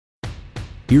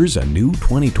Here's a new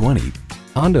 2020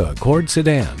 Honda Accord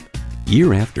sedan.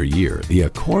 Year after year, the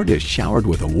Accord is showered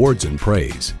with awards and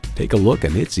praise. Take a look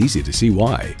and it's easy to see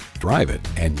why. Drive it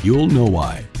and you'll know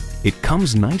why. It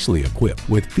comes nicely equipped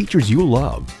with features you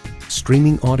love.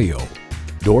 Streaming audio,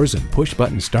 doors and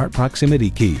push-button start proximity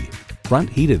key, front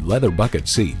heated leather bucket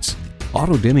seats,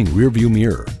 auto-dimming rearview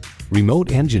mirror,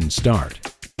 remote engine start,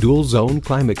 dual zone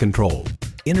climate control,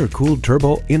 intercooled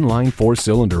turbo inline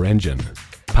 4-cylinder engine,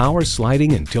 power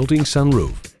sliding and tilting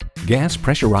sunroof, gas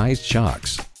pressurized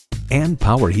shocks, and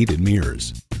power heated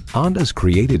mirrors. Honda's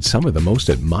created some of the most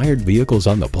admired vehicles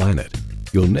on the planet.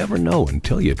 You'll never know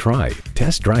until you try.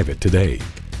 Test drive it today.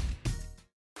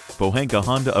 Pohanka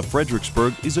Honda of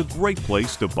Fredericksburg is a great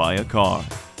place to buy a car.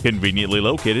 Conveniently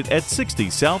located at 60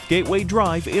 South Gateway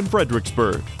Drive in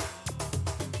Fredericksburg.